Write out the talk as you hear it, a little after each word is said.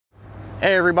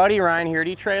Hey everybody, Ryan here at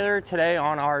eTrailer. Today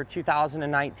on our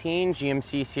 2019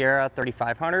 GMC Sierra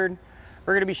 3500,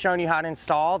 we're going to be showing you how to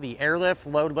install the Air Lift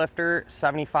LoadLifter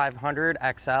 7500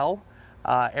 XL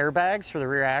airbags for the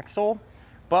rear axle.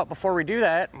 But before we do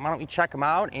that, why don't we check them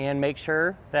out and make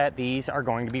sure that these are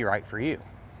going to be right for you.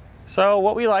 So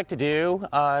what we like to do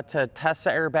to test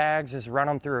the airbags is run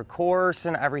them through a course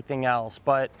and everything else.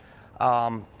 But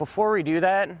before we do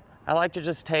that, I like to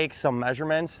just take some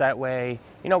measurements. That way,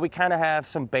 you know, we kind of have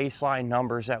some baseline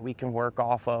numbers that we can work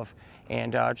off of,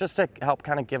 and just to help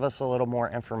kind of give us a little more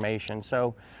information.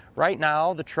 So right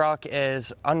now, the truck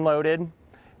is unloaded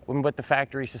with the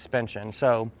factory suspension.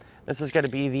 So this is going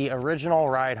to be the original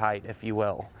ride height, if you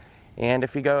will. And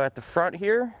if you go at the front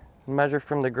here, measure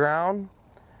from the ground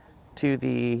to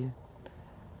the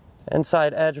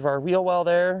inside edge of our wheel well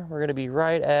there, we're going to be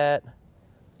right at,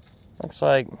 looks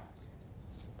like,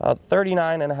 about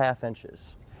 39.5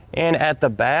 inches. And at the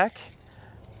back,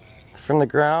 from the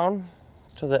ground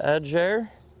to the edge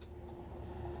there,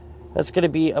 that's going to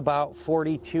be about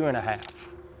 42.5.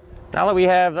 Now that we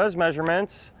have those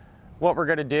measurements, what we're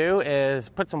going to do is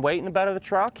put some weight in the bed of the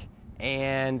truck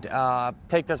and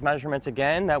take those measurements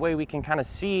again. That way we can kind of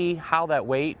see how that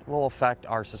weight will affect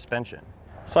our suspension.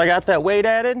 So I got that weight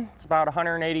added. It's about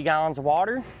 180 gallons of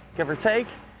water, give or take.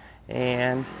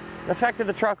 And it affected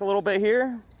the truck a little bit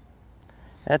here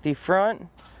at the front.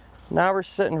 Now we're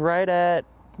sitting right at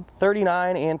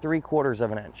 39.75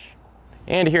 of an inch.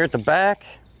 And here at the back,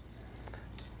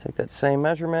 take that same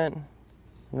measurement,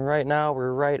 and right now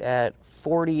we're right at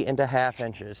 40.5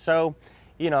 inches. So,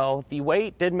 you know, the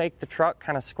weight did make the truck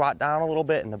kind of squat down a little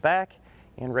bit in the back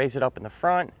and raise it up in the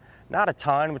front. Not a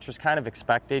ton, which was kind of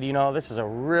expected. You know, this is a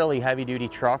really heavy duty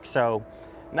truck, so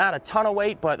not a ton of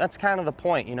weight, but that's kind of the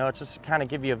point. You know, it's just to kind of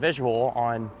give you a visual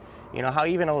on, you know, how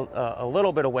even a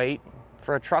little bit of weight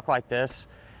for a truck like this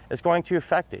is going to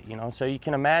affect it, you know. So you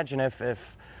can imagine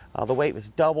if the weight was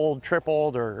doubled,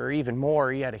 tripled, or even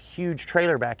more, you had a huge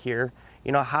trailer back here,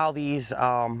 you know, how this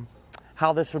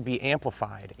would be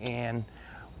amplified. And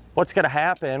what's going to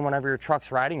happen whenever your truck's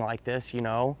riding like this, you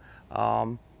know,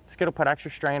 it's going to put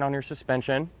extra strain on your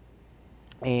suspension,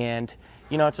 and,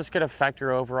 you know, it's just going to affect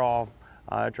your overall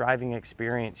driving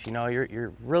experience. You know,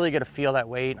 you're really going to feel that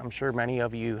weight. I'm sure many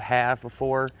of you have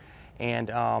before, and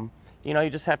you know,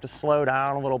 you just have to slow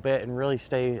down a little bit and really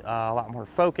stay a lot more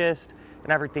focused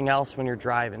and everything else when you're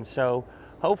driving. So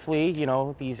hopefully, you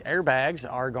know, these airbags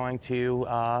are going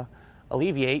to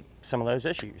alleviate some of those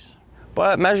issues.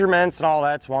 But measurements and all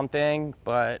that's one thing,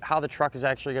 but how the truck is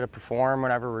actually going to perform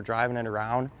whenever we're driving it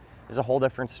around is a whole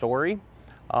different story.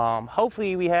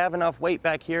 Hopefully we have enough weight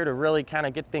back here to really kind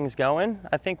of get things going.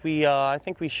 I think we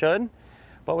should.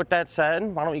 But with that said,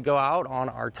 why don't we go out on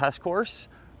our test course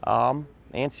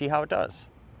and see how it does.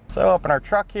 So up in our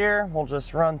truck here, we'll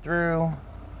just run through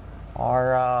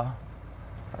our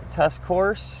test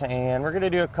course, and we're going to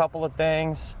do a couple of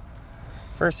things.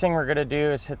 First thing we're going to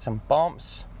do is hit some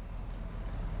bumps,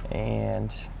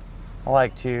 and I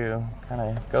like to kind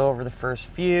of go over the first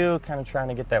few, kind of trying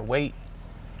to get that weight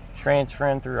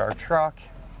transferring through our truck.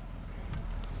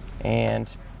 And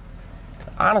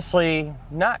honestly,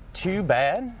 not too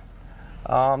bad.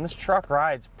 This truck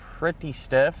rides pretty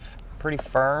stiff, pretty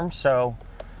firm, so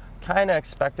kind of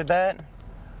expected that.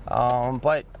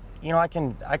 But you know, I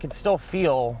can still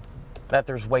feel that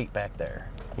there's weight back there,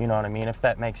 you know what I mean, if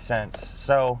that makes sense.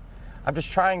 So I'm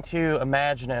just trying to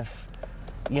imagine if,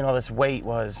 you know, this weight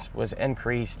was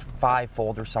increased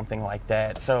fivefold or something like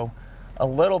that. So a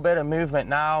little bit of movement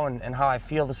now, and how I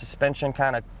feel the suspension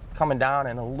kind of coming down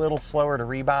and a little slower to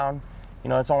rebound, you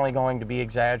know, it's only going to be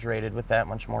exaggerated with that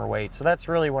much more weight. So that's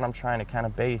really what I'm trying to kind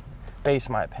of base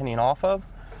my opinion off of.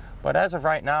 But as of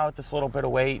right now, with this little bit of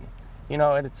weight, you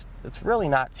know, it's really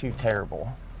not too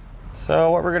terrible. So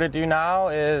what we're going to do now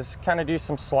is kind of do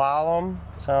some slalom,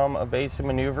 some evasive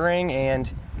maneuvering,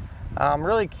 and I'm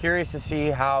really curious to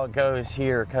see how it goes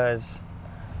here, because,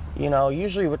 you know,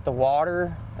 usually with the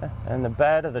water and the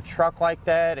bed of the truck like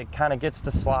that, it kind of gets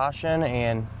to sloshing,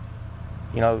 and,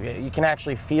 you know, you can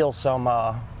actually feel some,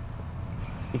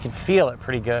 you can feel it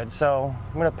pretty good. So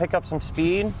I'm going to pick up some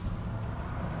speed,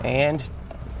 and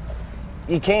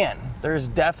you can. There's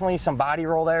definitely some body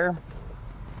roll there.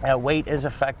 Weight is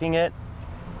affecting it,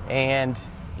 and,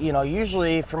 you know,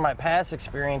 usually from my past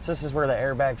experience, this is where the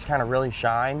airbags kind of really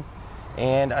shine.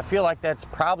 And I feel like that's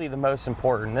probably the most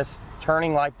important. This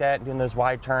turning like that, doing those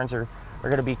wide turns are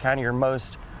going to be kind of your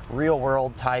most real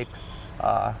world type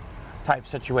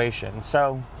situation.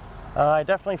 So I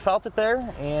definitely felt it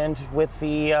there, and with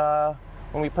the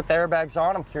when we put the airbags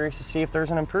on, I'm curious to see if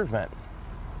there's an improvement.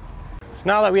 So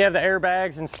now that we have the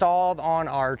airbags installed on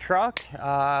our truck,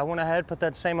 I went ahead, put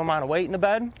that same amount of weight in the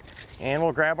bed, and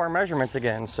we'll grab our measurements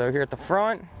again. So here at the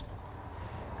front,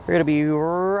 we're gonna be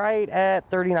right at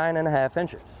 39.5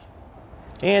 inches.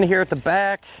 And here at the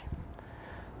back,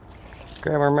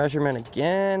 grab our measurement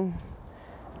again.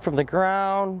 From the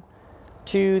ground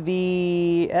to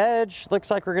the edge, looks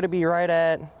like we're gonna be right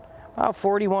at about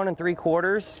 41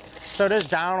 3/4. So it is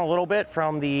down a little bit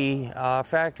from the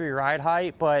factory ride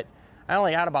height, but I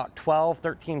only got about 12,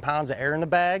 13 pounds of air in the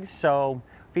bags. So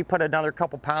if we put another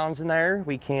couple pounds in there,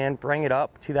 we can bring it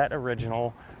up to that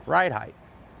original ride height.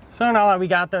 So now that we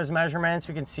got those measurements,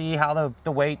 we can see how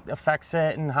the weight affects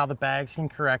it and how the bags can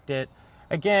correct it.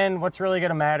 Again, what's really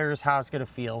gonna matter is how it's gonna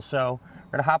feel. So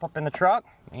we're gonna hop up in the truck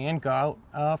and go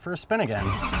out for a spin again.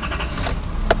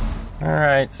 All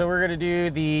right, so we're gonna do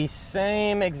the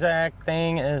same exact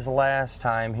thing as last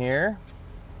time here.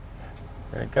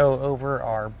 We're gonna go over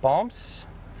our bumps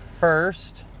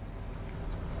first.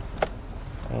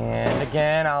 And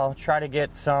again, I'll try to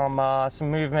get some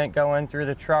movement going through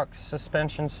the truck's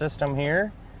suspension system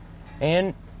here.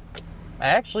 And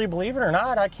actually, believe it or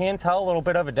not, I can tell a little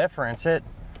bit of a difference. The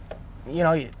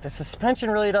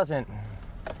suspension really doesn't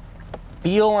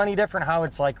feel any different how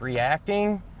it's like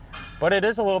reacting, but it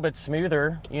is a little bit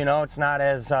smoother. It's not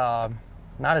as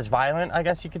violent, I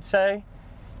guess you could say.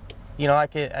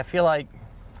 I feel like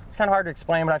it's kind of hard to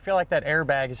explain, but I feel like that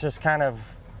airbag is just kind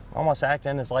of almost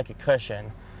acting as like a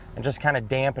cushion and just kind of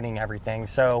dampening everything.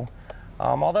 So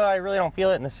although I really don't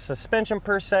feel it in the suspension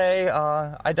per se,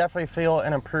 I definitely feel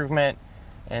an improvement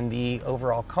in the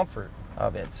overall comfort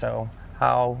of it. So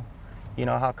how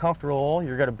comfortable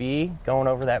you're going to be going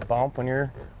over that bump when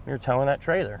you're towing that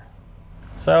trailer.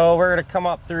 So we're going to come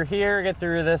up through here, get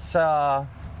through this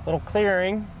little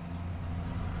clearing,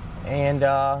 and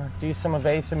do some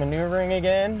evasive maneuvering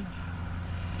again.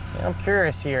 And I'm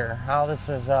curious here how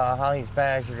how these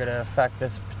bags are going to affect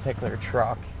this particular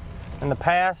truck. In the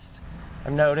past,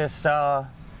 I've noticed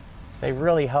they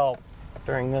really help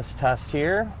during this test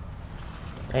here,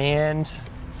 and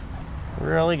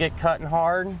really get cutting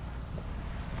hard.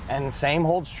 And the same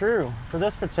holds true for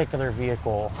this particular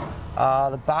vehicle.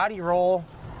 The body roll,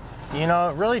 it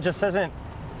really just isn't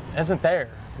there.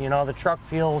 The truck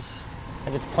feels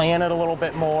like it's planted a little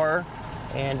bit more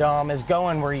and is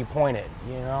going where you point it,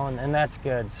 and that's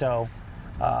good. So,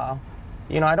 I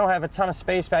don't have a ton of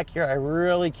space back here. I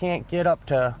really can't get up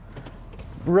to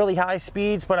really high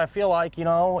speeds, but I feel like,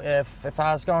 if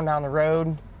I was going down the road,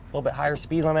 a little bit higher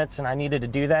speed limits, and I needed to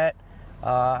do that,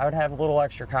 I would have a little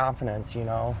extra confidence,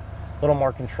 a little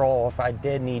more control if I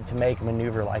did need to make a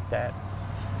maneuver like that.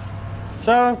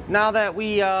 So now that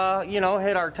we, hit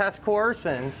our test course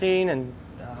and seen and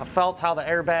felt how the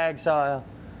airbags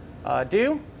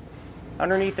do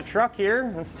underneath the truck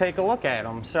here, let's take a look at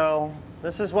them. So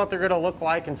this is what they're going to look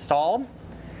like installed.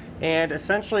 And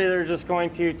essentially they're just going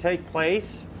to take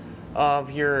place of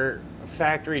your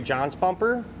factory Johns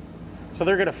bumper. So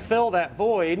they're going to fill that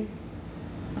void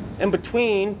in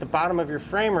between the bottom of your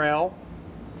frame rail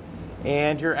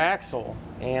and your axle,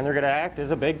 and they're going to act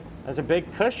as a big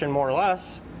cushion, more or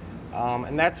less,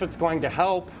 and that's what's going to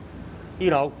help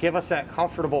give us that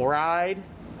comfortable ride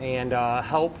and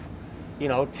help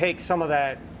take some of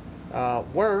that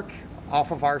work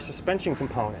off of our suspension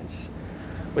components.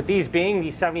 With these being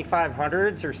these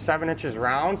 7500s, they're 7 inches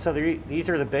round, so these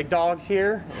are the big dogs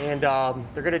here, and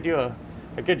they're going to do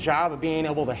a good job of being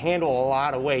able to handle a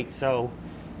lot of weight. So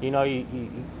you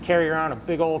carry around a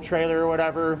big old trailer or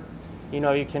whatever, you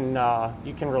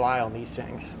can rely on these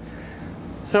things.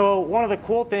 So one of the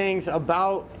cool things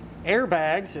about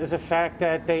airbags is the fact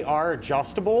that they are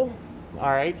adjustable.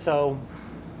 All right, so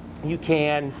you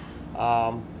can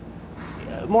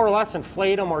more or less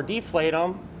inflate them or deflate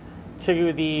them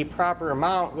to the proper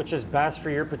amount, which is best for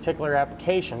your particular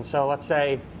application. So let's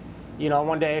say,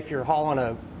 one day if you're hauling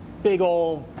a big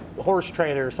old horse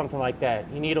trailer or something like that,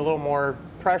 you need a little more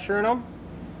pressure in them,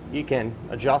 you can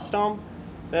adjust them.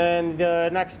 Then the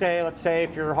next day, let's say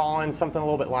if you're hauling something a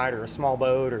little bit lighter, a small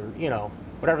boat, or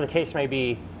whatever the case may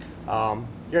be,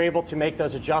 you're able to make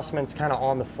those adjustments kind of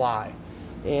on the fly.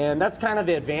 And that's kind of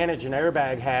the advantage an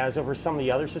airbag has over some of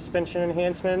the other suspension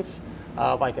enhancements,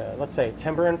 like let's say a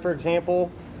Timberin, for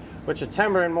example, which a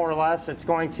Timberin, more or less, it's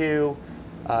going to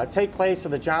take place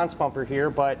of the Johns bumper here,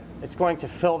 but it's going to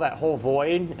fill that whole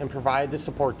void and provide the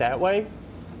support that way.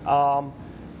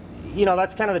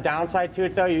 That's kind of the downside to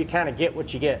it, though. You kind of get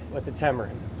what you get with the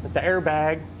Timberin. With the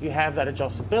airbag, you have that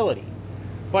adjustability.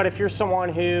 But if you're someone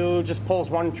who just pulls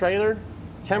one trailer,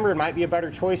 Timberin might be a better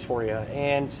choice for you,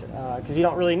 and because you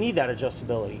don't really need that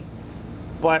adjustability.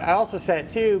 But I also say it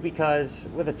too because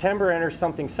with a timber end or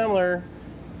something similar,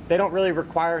 they don't really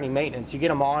require any maintenance. You get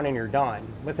them on and you're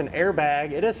done. With an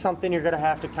airbag, it is something you're gonna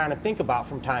have to kind of think about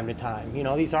from time to time. You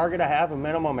know, these are gonna have a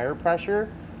minimum air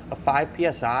pressure of 5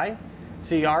 PSI.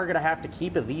 So you are gonna have to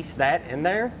keep at least that in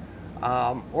there.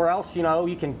 Or else, you know,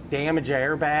 you can damage an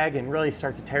airbag and really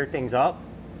start to tear things up.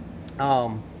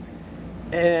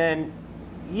 And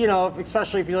you know,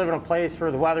 especially if you live in a place where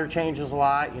the weather changes a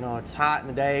lot, you know, it's hot in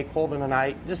the day, cold in the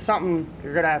night, just something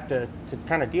you're gonna have to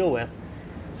kind of deal with.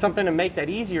 Something to make that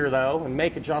easier though, and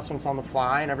make adjustments on the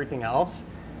fly and everything else,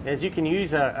 is you can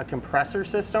use a compressor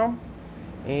system.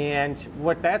 And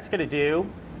what that's gonna do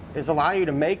is allow you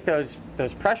to make those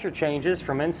pressure changes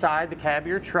from inside the cab of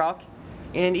your truck.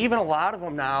 And even a lot of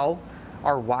them now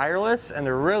are wireless, and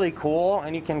they're really cool,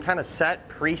 and you can kind of set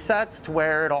presets to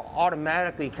where it'll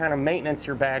automatically kind of maintenance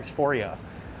your bags for you.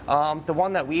 The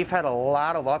one that we've had a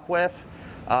lot of luck with,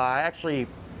 I actually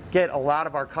get a lot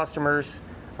of our customers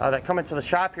that come into the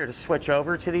shop here to switch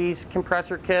over to these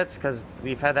compressor kits because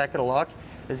we've had that good of luck,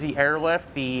 is the Air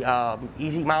Lift, the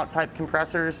easy mount type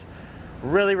compressors.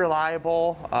 Really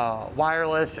reliable,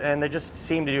 wireless, and they just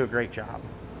seem to do a great job.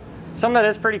 Something that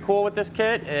is pretty cool with this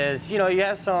kit is, you know, you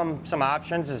have some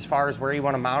options as far as where you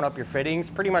want to mount up your fittings.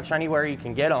 Pretty much anywhere you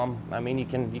can get them. I mean, you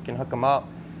can hook them up.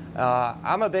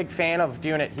 I'm a big fan of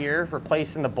doing it here,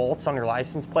 replacing the bolts on your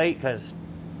license plate, because,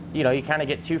 you know, you kind of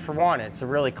get 2 for 1. It's a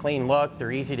really clean look.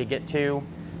 They're easy to get to,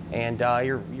 and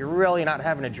you're really not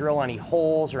having to drill any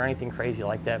holes or anything crazy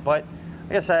like that. But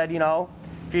like I said, you know,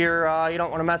 if you're, you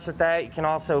don't want to mess with that, you can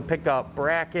also pick up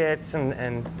brackets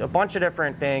and a bunch of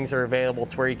different things are available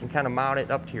to where you can kind of mount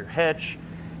it up to your hitch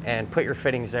and put your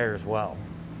fittings there as well.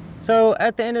 So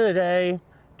at the end of the day,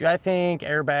 do I think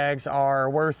airbags are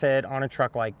worth it on a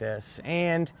truck like this?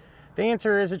 And the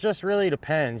answer is it just really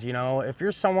depends. You know, if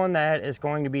you're someone that is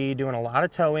going to be doing a lot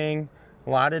of towing, a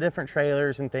lot of different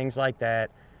trailers and things like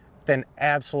that, then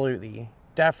absolutely,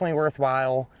 definitely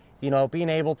worthwhile. You know, being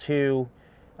able to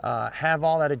have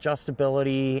all that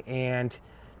adjustability and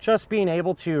just being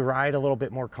able to ride a little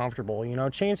bit more comfortable. You know,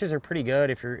 chances are pretty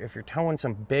good if you're towing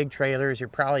some big trailers, you're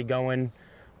probably going,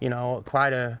 you know,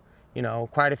 quite a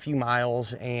few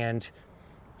miles, and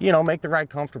you know, make the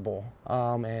ride comfortable,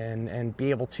 and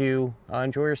be able to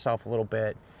enjoy yourself a little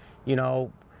bit. You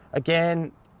know,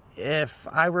 again, if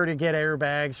I were to get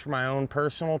airbags for my own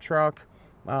personal truck,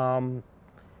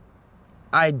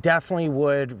 I definitely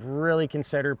would really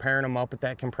consider pairing them up with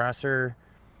that compressor.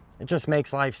 It just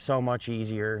makes life so much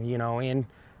easier, you know, and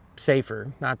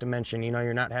safer. Not to mention, you know,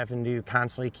 you're not having to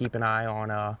constantly keep an eye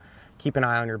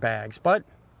on your bags. But,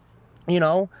 you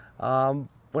know,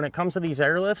 when it comes to these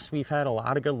airlifts, we've had a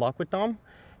lot of good luck with them,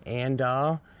 and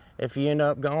if you end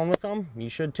up going with them, you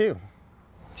should too.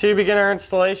 To begin our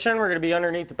installation, we're going to be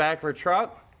underneath the back of our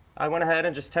truck. I went ahead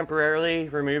and just temporarily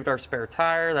removed our spare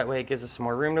tire. That way it gives us some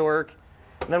more room to work.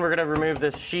 And then we're going to remove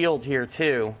this shield here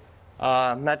too.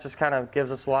 That just kind of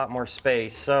gives us a lot more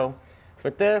space. So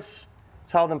with this,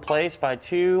 it's held in place by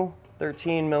 2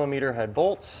 13mm head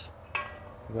bolts.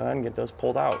 Go ahead and get those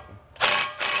pulled out.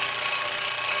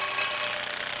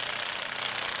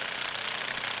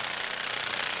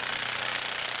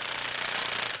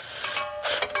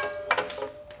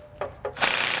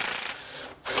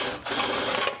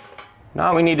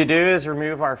 Now what we need to do is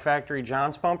remove our factory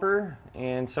jounce bumper,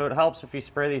 and so it helps if you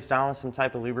spray these down with some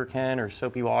type of lubricant or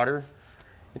soapy water.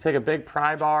 You take a big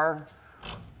pry bar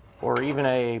or even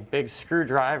a big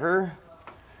screwdriver,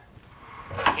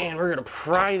 and we're going to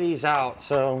pry these out.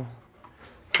 So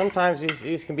sometimes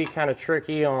these can be kind of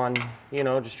tricky on, you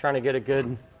know, just trying to get a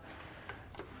good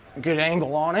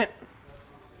angle on it.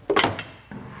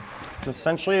 So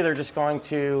essentially they're just going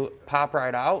to pop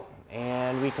right out,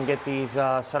 and we can get these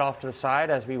set off to the side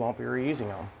as we won't be reusing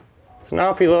them. So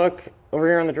now if you look over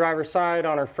here on the driver's side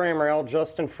on our frame rail,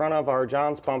 just in front of our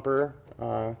jounce bumper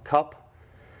cup,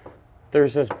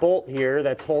 there's this bolt here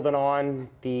that's holding on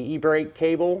the e-brake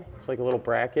cable. It's like a little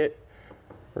bracket.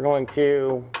 We're going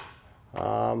to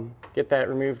get that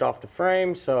removed off the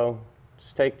frame, so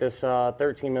just take this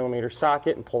 13mm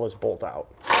socket and pull this bolt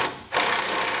out.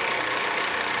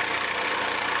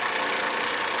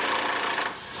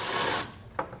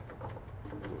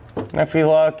 And if you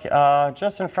look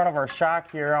just in front of our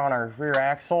shock here on our rear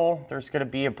axle, there's going to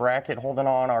be a bracket holding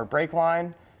on our brake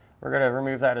line. We're going to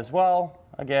remove that as well,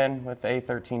 again with a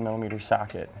 13mm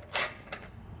socket.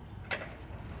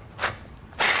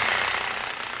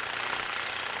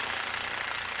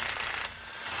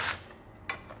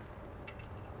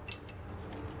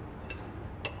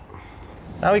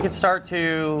 Now we can start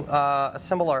to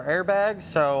assemble our airbags.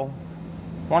 So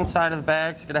one side of the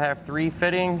bag's gonna have 3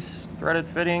 fittings, threaded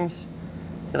fittings.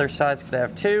 The other side's gonna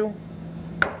have 2.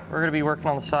 We're gonna be working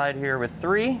on the side here with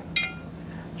 3.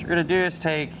 What you're gonna do is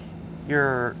take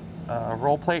your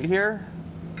roll plate here,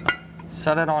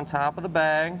 set it on top of the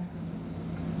bag,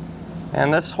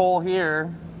 and this hole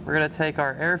here, we're gonna take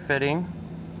our air fitting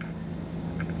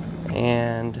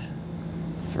and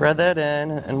thread that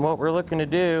in, and what we're looking to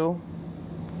do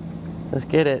is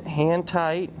get it hand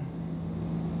tight,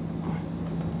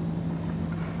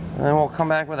 and then we'll come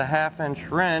back with a 1/2-inch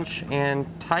wrench and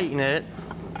tighten it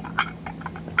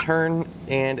a turn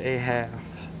and a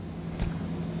half.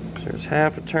 So there's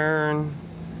 1/2 a turn,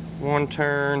 1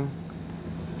 turn,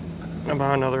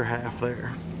 about another 1/2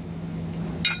 there.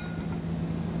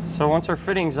 So once our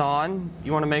fitting's on,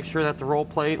 you want to make sure that the roll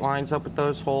plate lines up with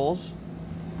those holes.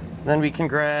 Then we can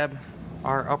grab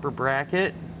our upper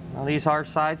bracket. Now these are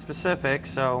side specific,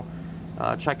 so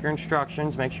check your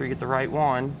instructions, make sure you get the right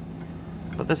one.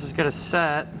 But this is going to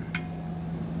set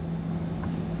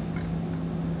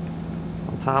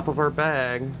on top of our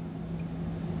bag,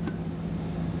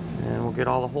 and we'll get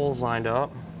all the holes lined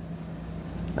up.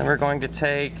 Then we're going to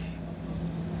take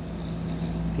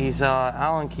these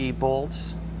Allen key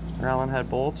bolts, or Allen head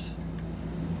bolts.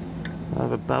 I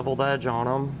have a beveled edge on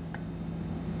them,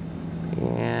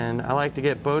 and I like to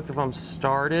get both of them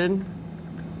started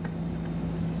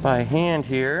by hand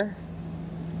here.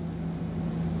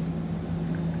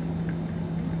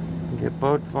 Get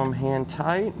both of them hand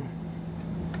tight.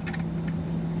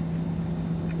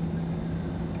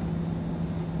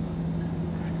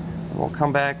 We'll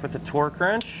come back with a torque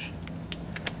wrench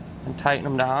and tighten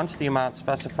them down to the amount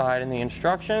specified in the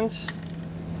instructions.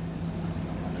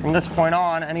 From this point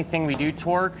on, anything we do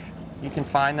torque, you can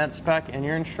find that spec in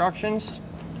your instructions.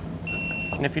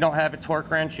 And if you don't have a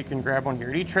torque wrench, you can grab one here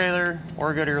at eTrailer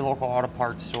or go to your local auto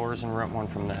parts stores and rent one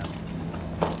from them.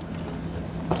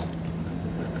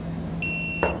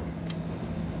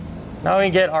 Now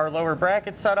we get our lower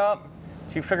bracket set up.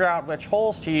 To figure out which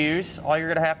holes to use, all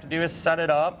you're gonna have to do is set it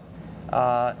up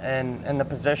and in the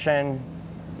position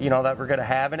that we're gonna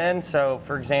have it in. So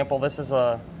for example, this is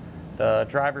the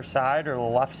driver's side or the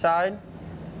left side.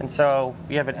 And so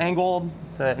you have it angled.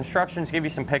 The instructions give you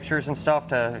some pictures and stuff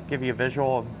to give you a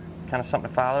visual of kind of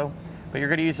something to follow. But you're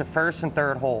gonna use the first and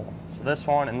third hole. So this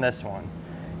one and this one.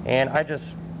 And I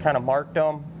just kind of marked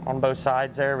them on both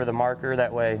sides there with a marker.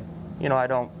 That way, I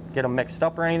don't get them mixed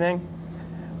up or anything.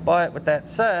 But with that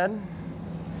said,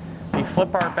 if you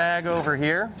flip our bag over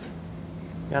here,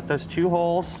 you got those 2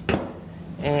 holes,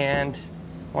 and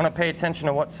want to pay attention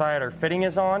to what side our fitting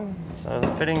is on. So the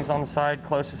fitting's on the side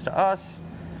closest to us.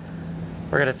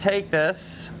 We're going to take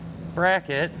this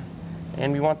bracket,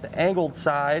 and we want the angled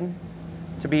side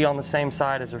to be on the same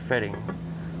side as our fitting.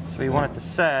 So we want it to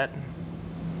set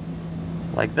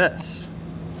like this.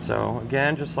 So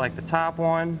again, just like the top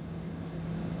one,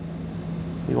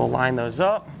 we will line those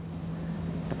up.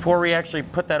 Before we actually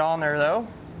put that on there though,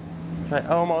 which I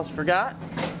almost forgot,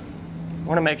 I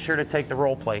want to make sure to take the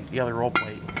roll plate, the other roll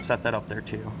plate, and set that up there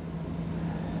too.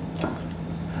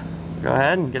 Go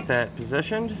ahead and get that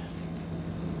positioned.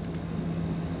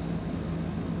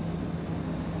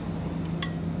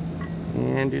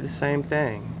 And do the same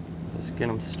thing. Just get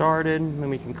them started, and then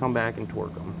we can come back and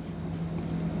torque them.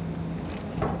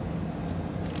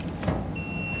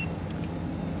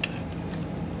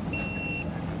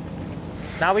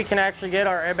 Now we can actually get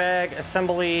our airbag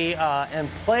assembly in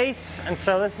place. And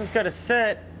so this is going to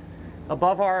sit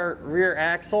above our rear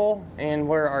axle and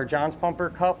where our John's bumper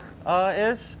cup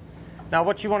is. Now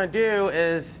what you want to do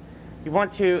is you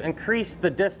want to increase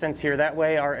the distance here. That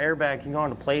way our airbag can go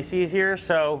into place easier.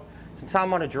 So since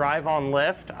I'm on a drive-on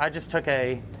lift, I just took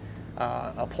a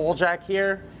pole jack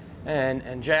here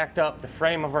and jacked up the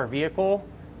frame of our vehicle.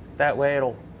 That way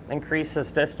it'll increase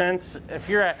this distance. If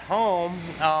you're at home,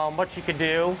 what you could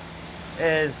do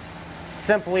is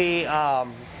simply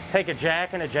take a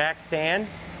jack and a jack stand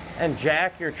and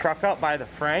jack your truck up by the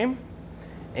frame.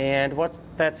 And what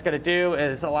that's going to do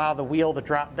is allow the wheel to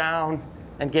drop down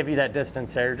and give you that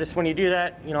distance there. Just when you do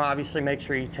that, obviously make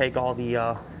sure you take all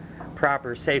the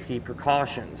proper safety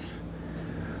precautions.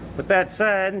 With that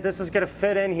said, this is going to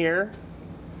fit in here,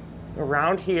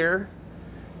 around here.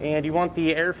 And you want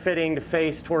the air fitting to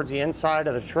face towards the inside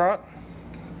of the truck.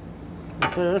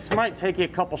 So this might take you a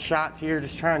couple shots here,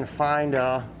 just trying to find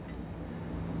a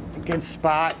good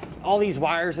spot. All these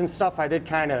wires and stuff I did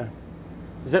kind of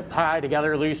zip tie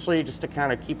together loosely just to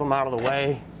kind of keep them out of the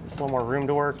way. Just a little more room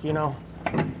to work,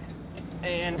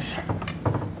 And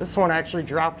this one actually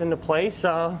dropped into place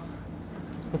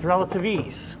with relative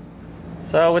ease.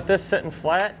 So with this sitting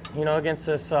flat, against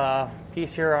this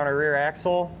piece here on our rear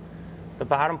axle. The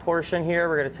bottom portion here,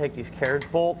 we're going to take these carriage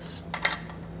bolts,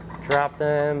 drop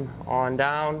them on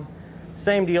down.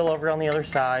 Same deal over on the other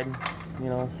side, you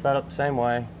know, set up the same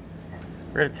way.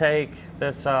 We're going to take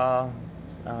this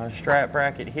strap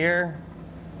bracket here.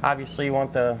 Obviously you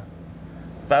want the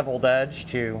beveled edge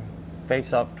to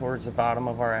face up towards the bottom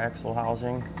of our axle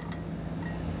housing.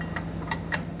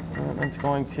 And it's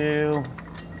going to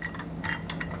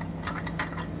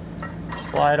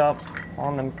slide up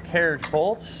on the carriage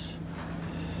bolts.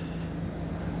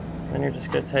 Then you're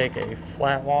just going to take a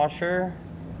flat washer,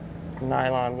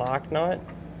 nylon lock nut,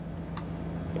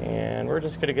 and we're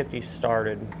just going to get these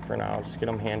started for now. Just get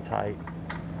them hand tight.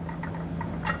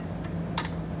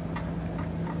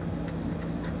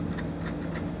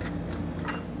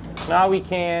 Now we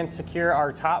can secure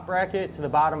our top bracket to the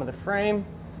bottom of the frame.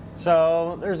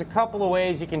 So there's a couple of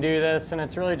ways you can do this, and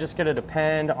it's really just going to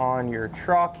depend on your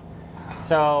truck.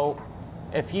 So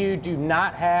if you do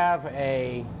not have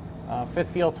a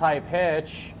fifth wheel type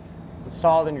hitch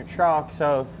installed in your truck,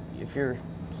 so if your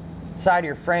side of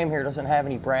your frame here doesn't have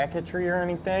any bracketry or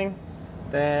anything,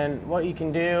 then what you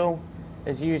can do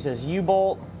is use this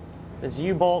U-bolt. This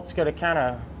U-bolt's going to kind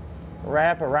of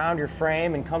wrap around your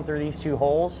frame and come through these two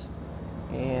holes,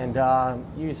 and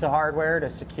use the hardware to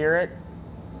secure it.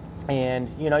 And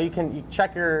you know, you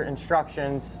check your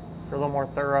instructions for a little more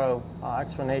thorough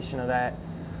explanation of that.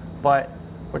 But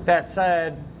with that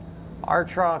said, our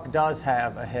truck does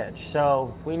have a hitch,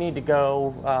 so we need to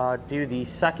go do the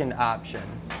second option.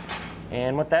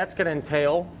 And what that's going to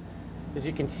entail is,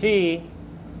 you can see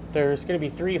there's going to be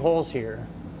 3 holes here.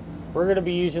 We're going to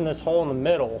be using this hole in the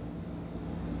middle.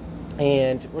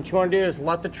 And what you want to do is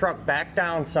let the truck back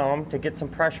down some to get some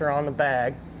pressure on the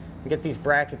bag and get these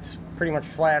brackets pretty much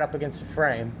flat up against the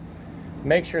frame.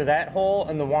 Make sure that hole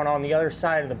and the one on the other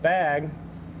side of the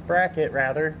bracket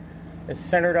rather, is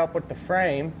centered up with the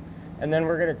frame. And then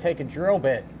we're going to take a drill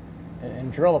bit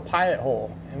and drill a pilot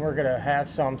hole. And we're going to have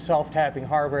some self-tapping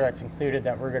hardware that's included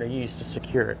that we're going to use to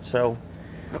secure it. So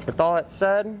with all that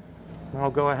said,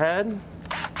 I'll go ahead,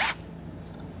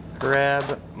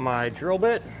 grab my drill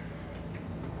bit,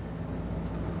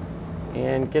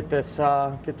 and get this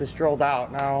drilled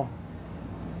out. Now,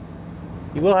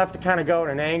 you will have to kind of go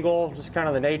at an angle, just kind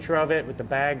of the nature of it with the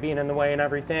bag being in the way and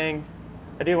everything.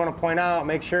 I do want to point out,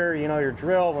 make sure, you know, your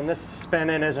drill, when this is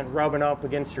spinning, isn't rubbing up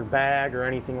against your bag or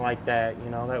anything like that.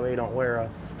 You know, that way you don't wear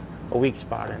a weak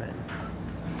spot in it.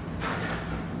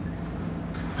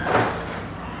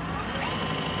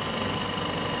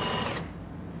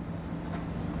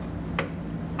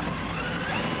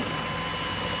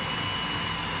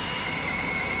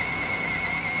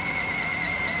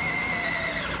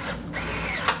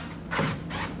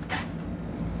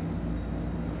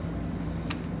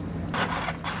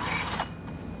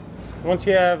 Once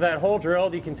you have that hole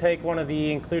drilled, you can take one of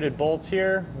the included bolts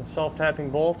here, the self-tapping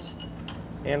bolts.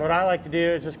 And what I like to do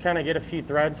is just kind of get a few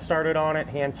threads started on it,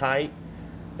 hand tight.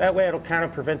 That way it'll kind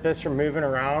of prevent this from moving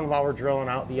around while we're drilling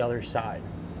out the other side.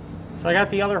 So I got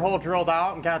the other hole drilled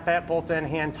out and got that bolt in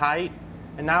hand tight.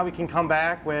 And now we can come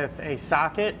back with a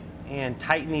socket and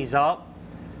tighten these up.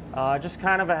 Just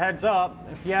kind of a heads up,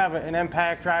 if you have an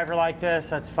impact driver like this,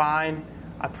 that's fine.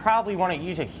 I probably want to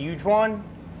use a huge one,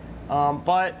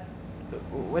 but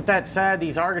with that said,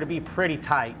 these are going to be pretty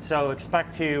tight, so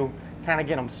expect to kind of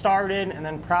get them started and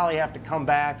then probably have to come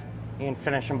back and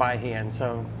finish them by hand.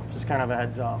 So just kind of a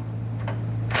heads up.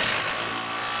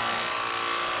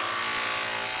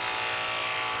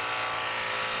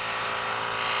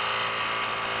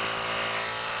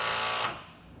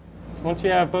 So once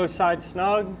you have both sides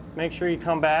snug, make sure you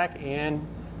come back and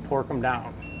torque them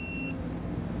down.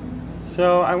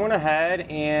 So I went ahead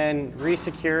and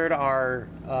re-secured our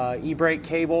e-brake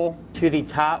cable to the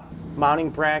top mounting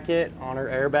bracket on our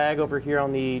airbag over here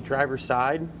on the driver's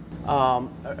side.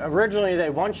 Originally they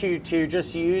want you to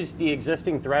just use the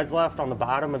existing threads left on the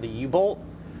bottom of the U-bolt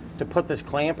to put this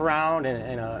clamp around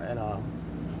and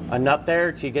a nut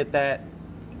there to get that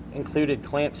included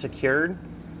clamp secured.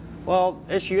 Well,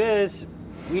 issue is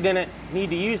we didn't need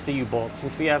to use the U-bolt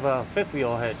since we have a fifth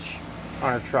wheel hitch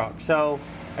on our truck. So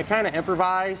I kind of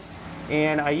improvised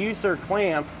and I used their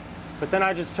clamp, but then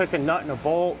I just took a nut and a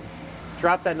bolt,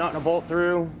 dropped that nut and a bolt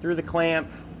through the clamp,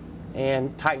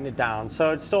 and tightened it down.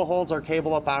 So it still holds our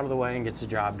cable up out of the way and gets the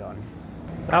job done.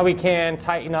 Now we can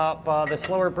tighten up this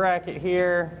lower bracket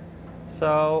here.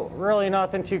 So really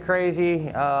nothing too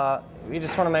crazy. We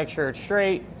just want to make sure it's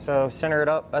straight. So center it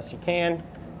up best you can.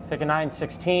 Take a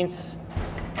 9/16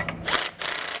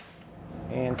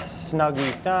 and snug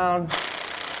these down.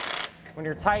 When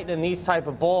you're tightening these type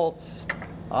of bolts,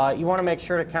 You want to make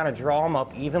sure to kind of draw them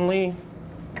up evenly.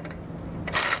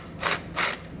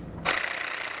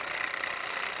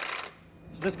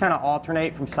 So just kind of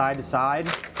alternate from side to side.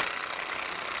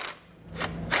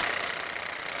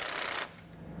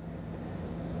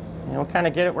 And we'll kind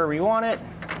of get it where we want it.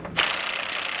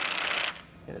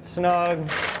 Get it snug.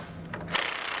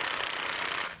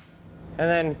 And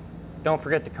then don't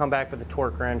forget to come back with a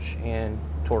torque wrench and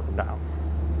torque them down.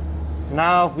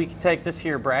 Now we can take this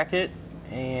here bracket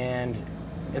and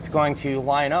it's going to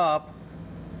line up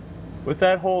with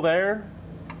that hole there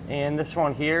and this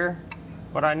one here.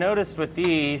 What I noticed with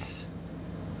these,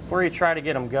 before you try to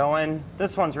get them going,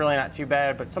 this one's really not too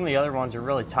bad, but some of the other ones are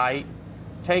really tight.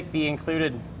 Take the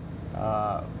included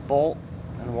bolt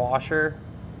and washer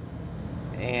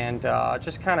and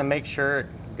just kind of make sure it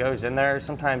goes in there.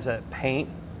 Sometimes that paint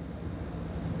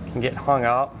can get hung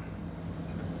up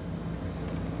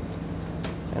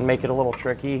and make it a little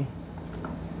tricky.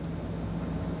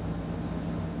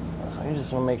 So you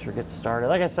just want to make sure it gets started.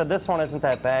 Like I said, this one isn't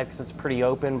that bad because it's pretty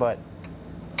open, but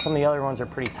some of the other ones are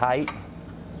pretty tight.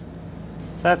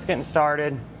 So that's getting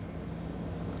started.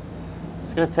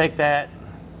 Just gonna take that,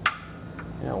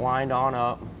 lined on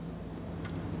up.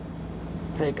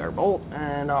 Take our bolt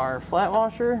and our flat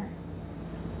washer,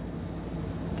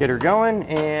 get her going,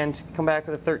 and come back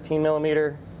with a 13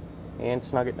 millimeter and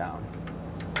snug it down.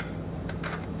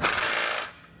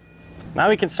 Now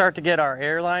we can start to get our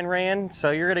airline ran.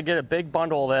 So you're gonna get a big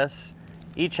bundle of this.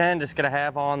 Each end is gonna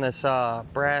have on this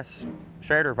brass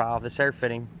Schrader valve, this air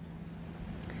fitting.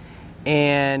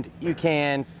 And you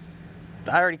can,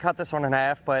 I already cut this one in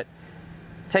half, but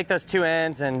take those two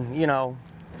ends and,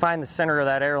 find the center of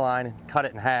that airline and cut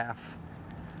it in half.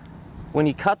 When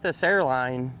you cut this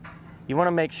airline, you want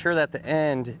to make sure that the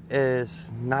end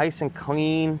is nice and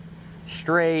clean,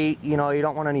 straight. You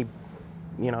don't want any,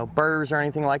 burrs or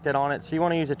anything like that on it. So you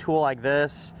want to use a tool like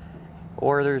this,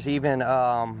 or there's even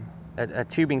a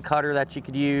tubing cutter that you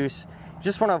could use. You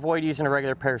just want to avoid using a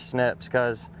regular pair of snips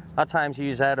because a lot of times you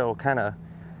use that, it'll kind of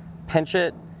pinch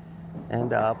it and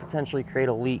potentially create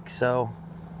a leak. So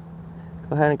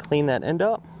go ahead and clean that end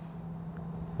up,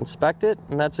 inspect it,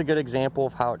 and that's a good example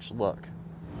of how it should look.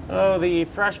 So the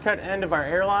fresh cut end of our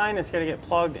airline is going to get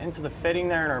plugged into the fitting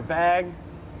there in our bag.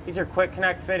 These are quick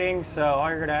connect fittings, so all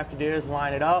you're going to have to do is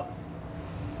line it up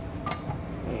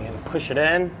and push it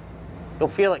in. You'll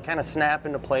feel it kind of snap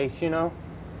into place,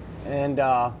 And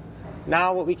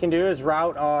now what we can do is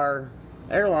route our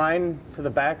airline to the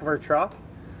back of our truck.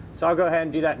 So I'll go ahead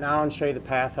and do that now and show you the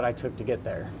path that I took to get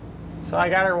there. So I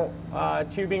got our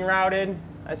tubing routed.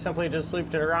 I simply just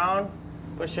looped it around,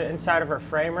 push it inside of our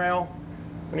frame rail.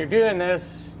 When you're doing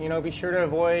this, be sure to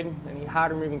avoid any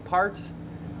hot removing parts.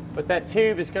 But that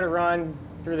tube is going to run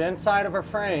through the inside of our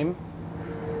frame.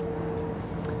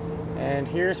 And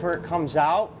here's where it comes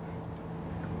out.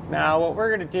 Now what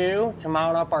we're going to do to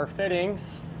mount up our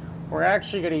fittings, we're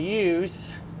actually going to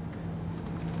use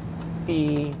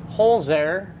the holes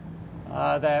there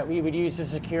that we would use to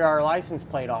secure our license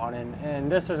plate on.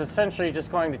 And this is essentially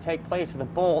just going to take place of the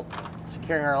bolt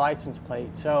securing our license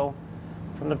plate. So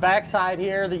from the back side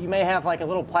here, that you may have like a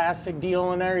little plastic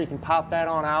deal in there, you can pop that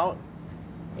on out.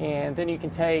 And then you can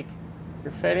take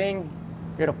your fitting,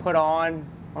 you're gonna put on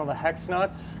one of the hex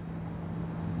nuts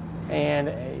and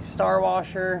a star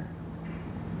washer.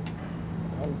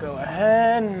 I'll go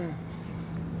ahead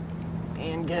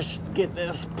and just get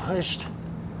this pushed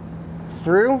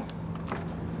through.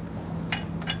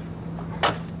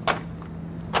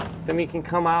 Then we can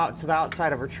come out to the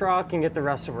outside of our truck and get the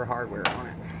rest of our hardware on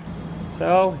it.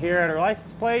 So here at our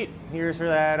license plate, here's where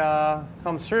that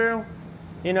comes through.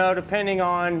 Depending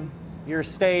on your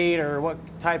state or what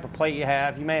type of plate you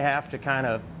have, you may have to kind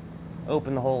of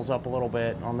open the holes up a little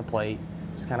bit on the plate.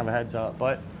 Just kind of a heads up,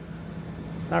 but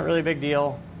not really a big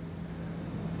deal.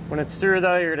 When it's through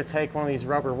though, you're gonna take one of these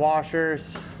rubber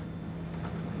washers,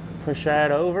 push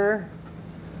that over,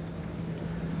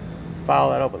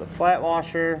 follow that up with a flat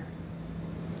washer,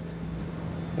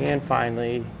 and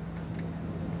finally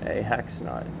a hex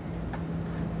nut.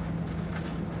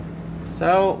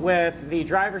 So with the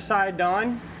driver's side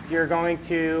done, you're going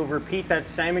to repeat that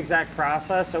same exact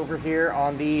process over here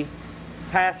on the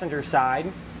passenger side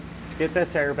to get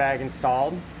this airbag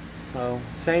installed. So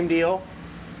same deal.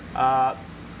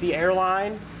 The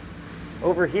airline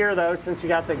over here though, since we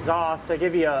got the exhaust, they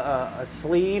give you a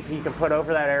sleeve you can put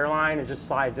over that airline. It just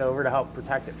slides over to help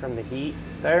protect it from the heat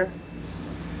there.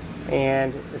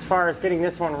 And as far as getting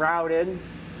this one routed,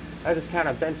 I just kind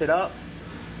of bent it up.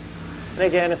 And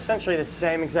again, essentially the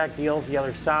same exact deal as the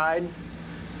other side.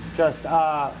 Just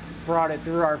brought it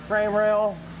through our frame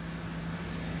rail,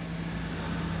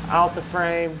 out the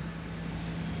frame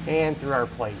and through our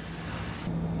plate.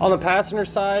 On the passenger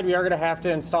side, we are going to have to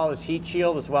install this heat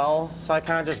shield as well. So I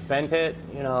kind of just bent it,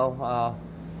 you know,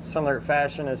 similar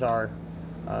fashion as our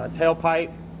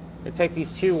tailpipe. You take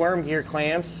these two worm gear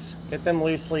clamps, get them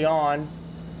loosely on,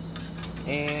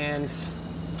 and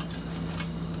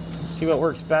see what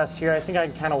works best here. I think I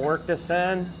can kind of work this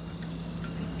in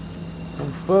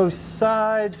on both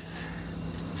sides.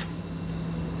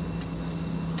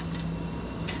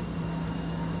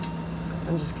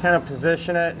 And just kind of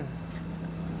position it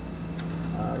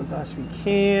the best we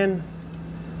can.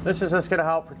 This is just going to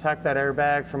help protect that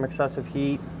airbag from excessive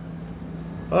heat.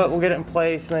 But we'll get it in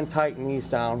place and then tighten these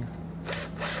down.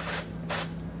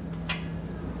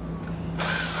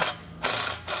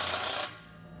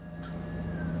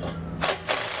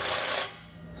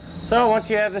 So once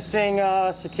you have this thing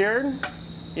secured,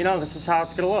 you know, this is how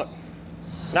it's going to look.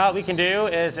 Now what we can do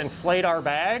is inflate our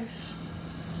bags.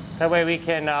 That way we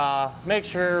can make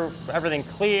sure everything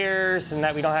clears and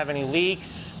that we don't have any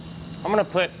leaks. I'm going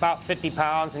to put about 50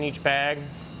 pounds in each bag.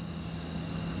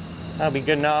 That'll be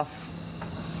good enough.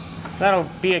 That'll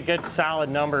be a good solid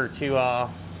number to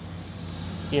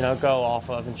you know, go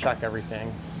off of and check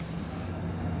everything.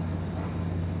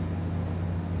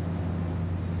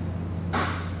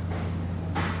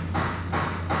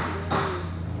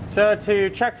 So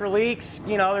to check for leaks,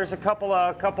 you know, there's a couple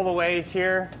of ways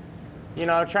here. You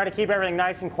know, try to keep everything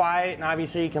nice and quiet, and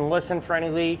obviously you can listen for any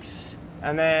leaks.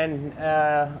 And then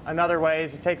another way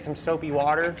is to take some soapy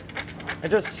water and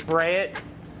just spray it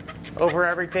over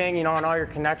everything, you know, on all your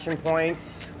connection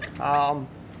points.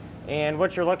 And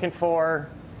what you're looking for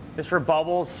is for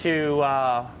bubbles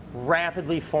to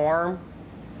rapidly form,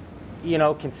 you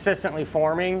know, consistently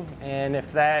forming. And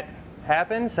if that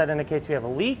happens, that indicates we have a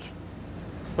leak.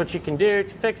 What you can do to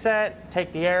fix that,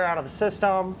 take the air out of the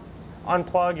system,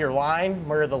 unplug your line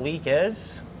where the leak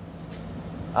is,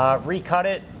 recut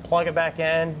it, plug it back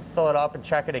in, fill it up, and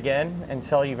check it again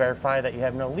until you verify that you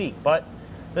have no leak. But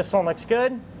this one looks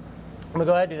good. I'm gonna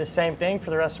go ahead and do the same thing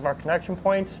for the rest of our connection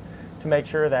points to make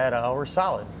sure that we're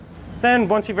solid. Then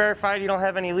once you verified you don't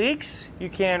have any leaks, you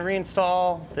can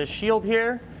reinstall the shield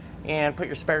here and put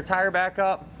your spare tire back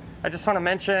up. I just want to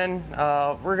mention,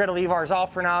 we're going to leave ours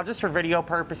off for now just for video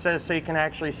purposes so you can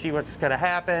actually see what's going to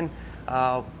happen,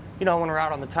 you know, when we're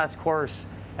out on the test course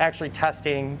actually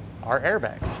testing our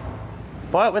airbags.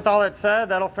 But with all that said,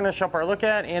 that'll finish up our look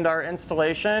at and our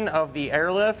installation of the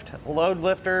Air Lift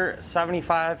LoadLifter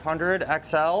 7500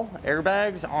 XL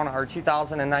airbags on our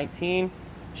 2019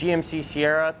 GMC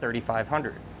Sierra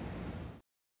 3500.